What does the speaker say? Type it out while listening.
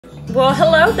Well,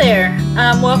 hello there.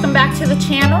 Welcome back to the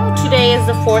channel. Today is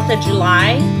the 4th of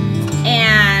July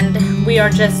and we are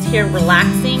just here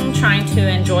relaxing, trying to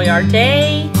enjoy our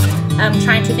day,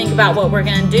 trying to think about what we're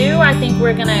gonna do. I think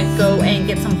we're gonna go and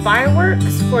get some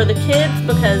fireworks for the kids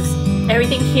because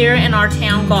everything here in our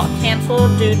town got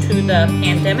canceled due to the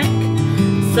pandemic.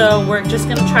 So we're just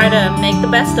gonna try to make the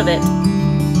best of it.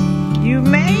 You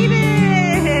made it!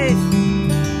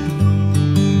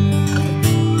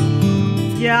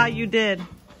 Yeah, you did.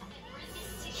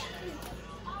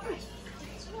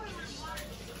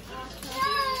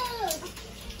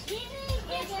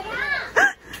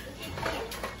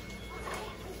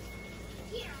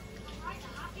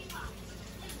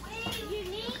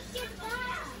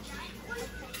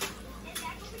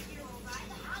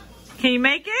 Can you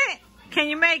make it? Can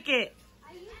you make it?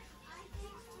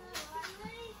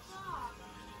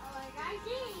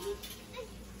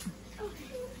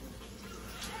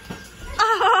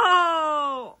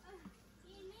 Oh!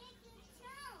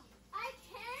 I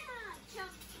cannot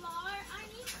jump floor. I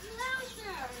need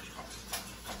closer.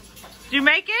 Did you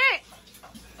make it?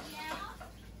 Yeah.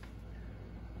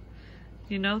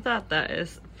 You know that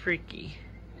is freaky.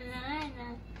 I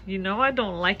know. You know I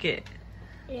don't like it.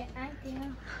 Yeah, I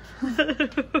do.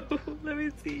 Let me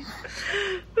see.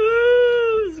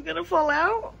 Ooh, is it gonna fall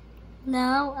out?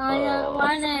 No, I don't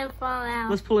want it to fall out.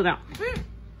 Let's pull it out.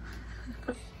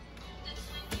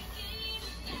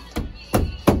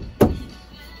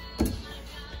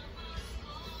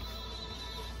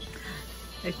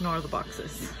 Ignore the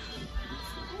boxes.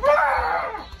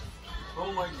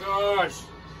 Oh my gosh!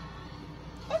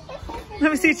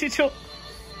 Let me see, Chicho.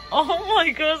 Oh my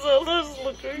gosh, that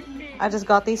looks creepy. I just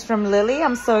got these from Lily.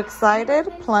 I'm so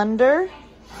excited. Plunder.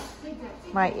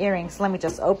 My earrings. Let me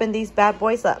just open these bad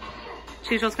boys up.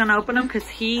 Chicho's gonna open them because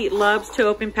he loves to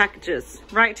open packages.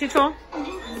 Right, Chicho?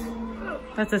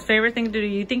 That's his favorite thing to do.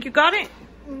 You think you got it?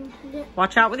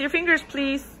 Watch out with your fingers,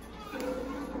 please.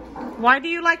 Why do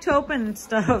you like to open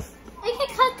stuff?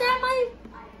 Because that's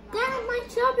my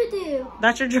job to do.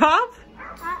 That's your job?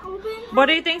 I open What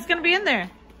do you think's gonna be in there?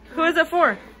 Who is it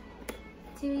for?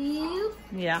 to you.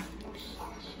 Yeah.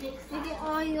 It's to get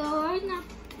all yours,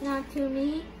 not to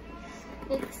me.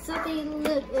 It's something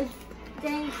look it's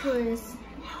dangerous.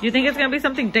 You think it's gonna be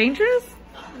something dangerous?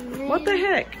 What the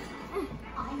heck?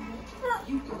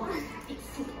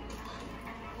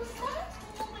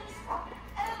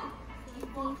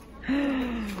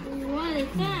 What is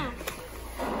that?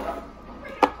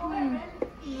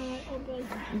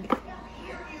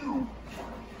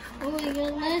 Oh, we got a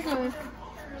letter.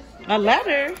 A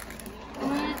letter? I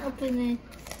want to open it.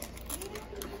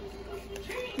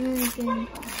 Okay.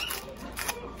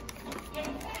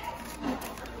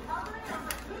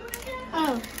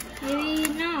 Oh, maybe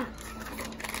not.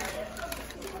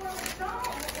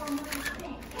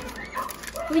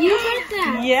 Will you get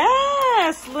that?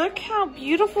 Yes! Look how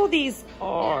beautiful these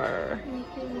are.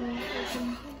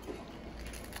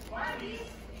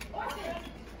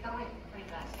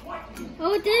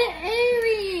 Oh, the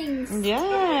earrings!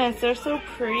 Yes, they're so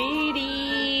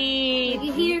pretty. Look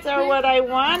at here, These are what I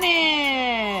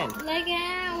wanted. Like an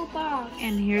owl box.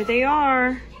 And here they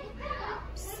are.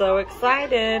 So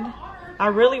excited. I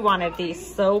really wanted these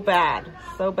so bad.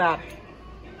 So bad.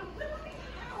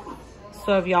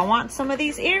 So if y'all want some of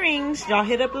these earrings, y'all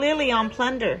hit up Lily on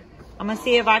Plunder. I'm going to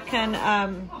see if I can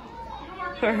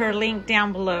put her link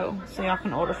down below so y'all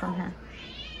can order from her.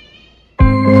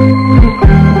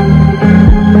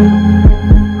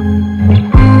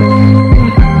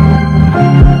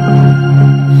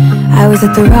 I was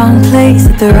at the wrong place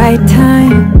at the right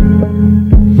time,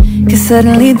 'cause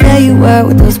suddenly there you were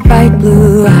with those bright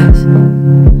blue eyes.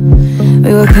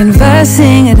 We were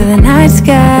conversing into the night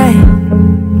sky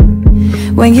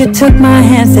when you took my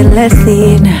hand, said let's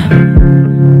leave now.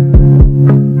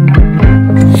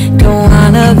 Don't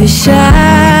wanna be shy,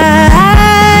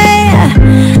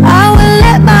 I will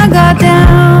let my guard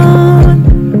down.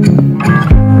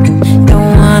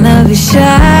 Don't wanna be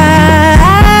shy,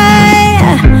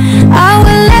 I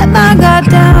will let my guard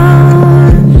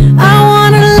down. I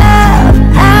wanna love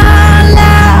out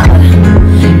loud,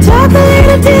 talk a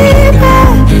little deeper,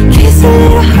 kiss a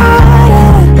little harder.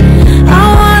 I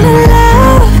wanna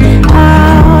love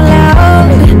out loud,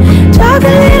 talk a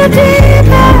little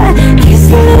deeper, kiss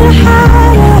a little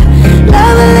harder,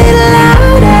 love a little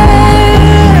louder,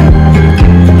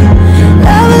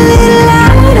 love a little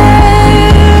louder.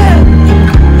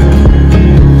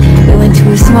 We went to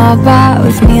a small bar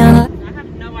with me on a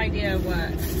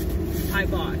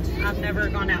never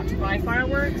gone out to buy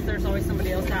fireworks. There's always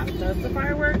somebody else that does the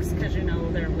fireworks because you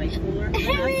know they're way cooler than us.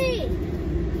 Harry!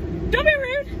 Don't be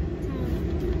rude.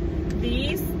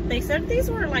 They said these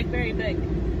were like very big.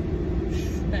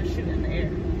 That shoot in the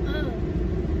air. Oh.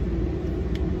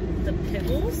 The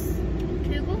Piggles.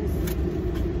 Piggles?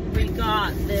 We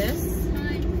got this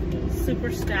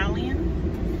Super Stallion.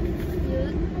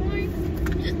 Unicorn?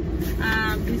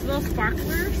 These little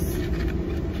sparklers.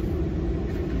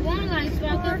 One like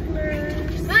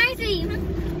sparklers. I see.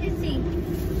 Let's see.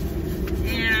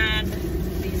 And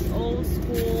these old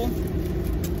school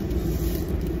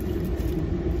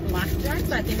black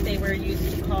ones. I think they were used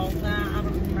to call that. I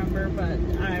don't remember, but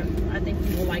I think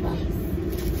you will like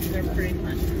these. They're pretty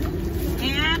fun.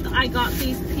 And I got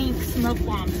these pink smoke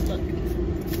bombs. Look.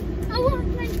 I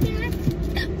want like that.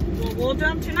 Well, we'll do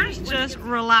them tonight. Just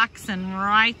relaxing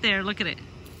right there. Look at it.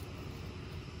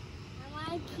 I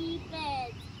want to keep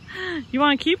it. You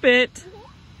want to keep it?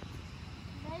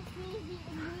 Let's leave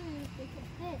it move because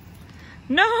this.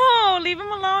 No, leave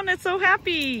him alone. It's so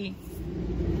happy.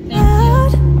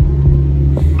 Loud,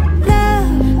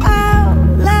 laugh out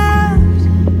loud,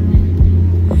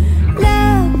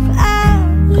 laugh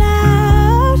out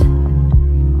loud.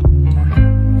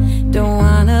 Don't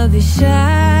wanna be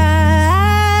shy.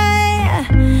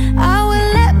 I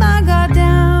will let my guard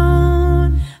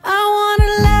down. I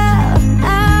wanna laugh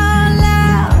out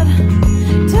loud,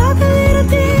 talk a little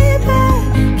deeper,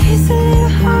 kiss a little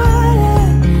harder.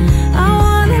 I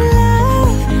wanna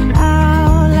laugh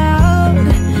out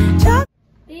loud.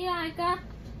 Yeah, I got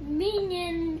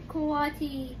minion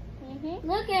karate.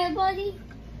 Look, everybody.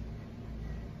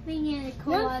 Minion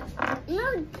karate.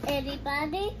 Look,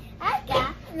 everybody. I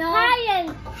got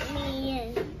lion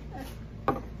minion.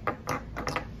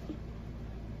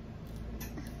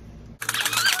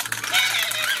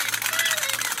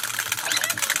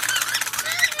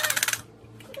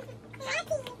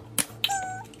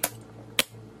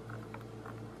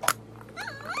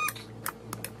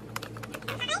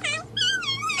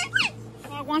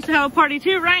 Dog wants to have a party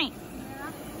too, right?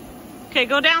 Okay,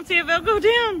 go down, see if it'll go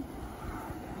down.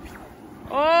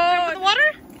 Oh, the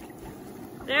water?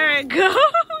 There it goes.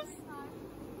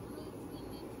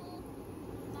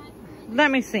 Let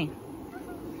me see.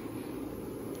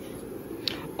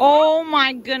 Oh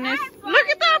my goodness. Look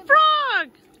at that frog.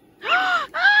 Ah!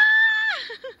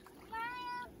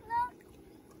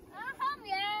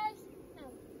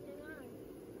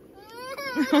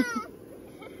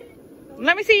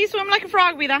 Let me see you swim like a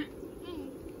frog, Vida.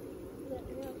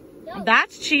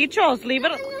 That's Chicho's. Leave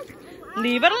it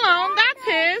alone. That's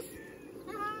his.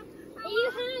 You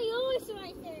have yours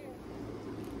right there.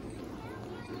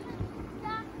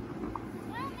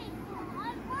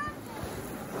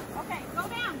 Okay, go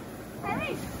down.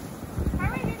 Hurry.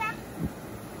 Hurry, Vida.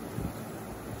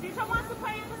 Chicho wants to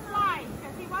play in the slide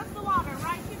because he wants the water,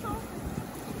 right, Chicho?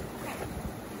 Okay.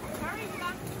 Hurry, Vida.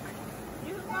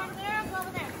 You can go over there, go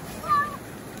over there.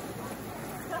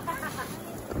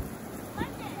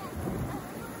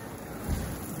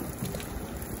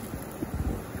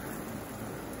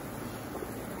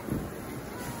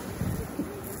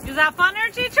 Is that funner,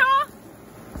 Chicho?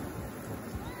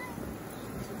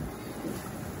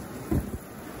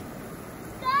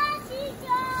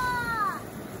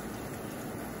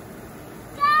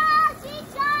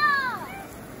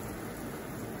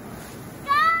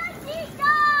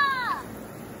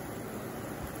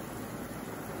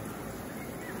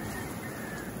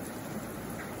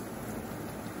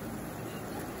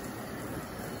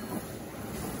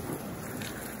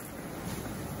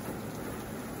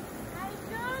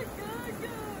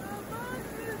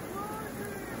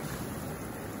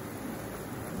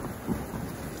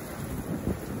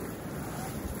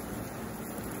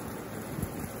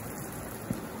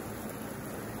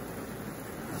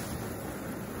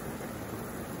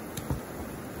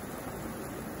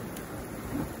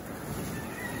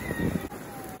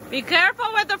 Be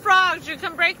careful with the frogs. You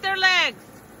can break their legs.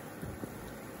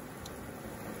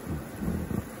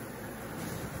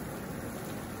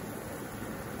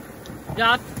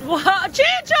 Got what?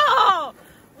 Chicho!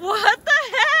 What the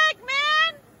heck,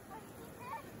 man?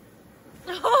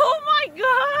 Oh my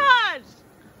gosh!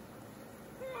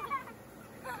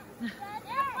 They're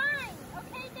fine.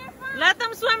 Okay, they're fine. Let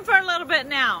them swim for a little bit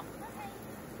now.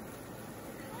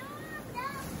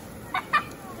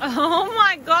 Oh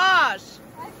my gosh!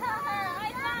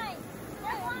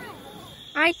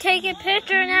 I take a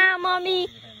picture now, Mommy.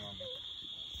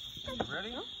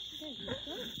 Ready?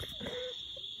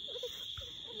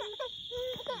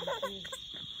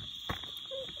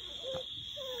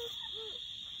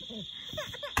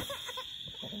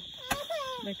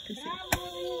 Like this.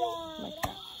 Like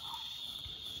that.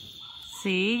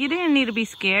 See, you didn't need to be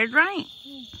scared, right?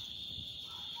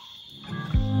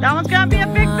 That one's gonna be a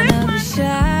big one.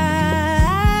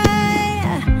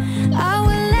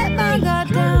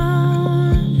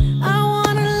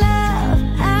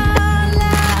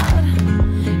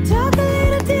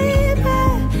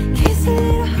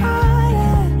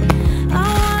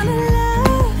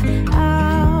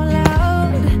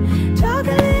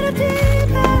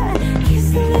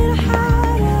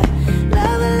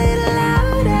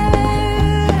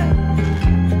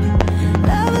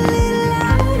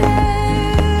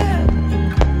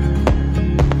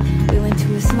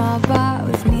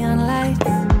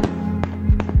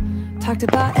 Talked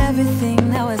about everything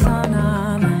that was on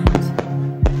our minds.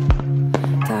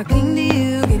 Talking to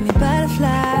you gave me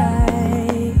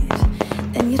butterflies.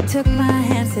 Then you took my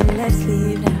hand, said let's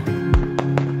leave now.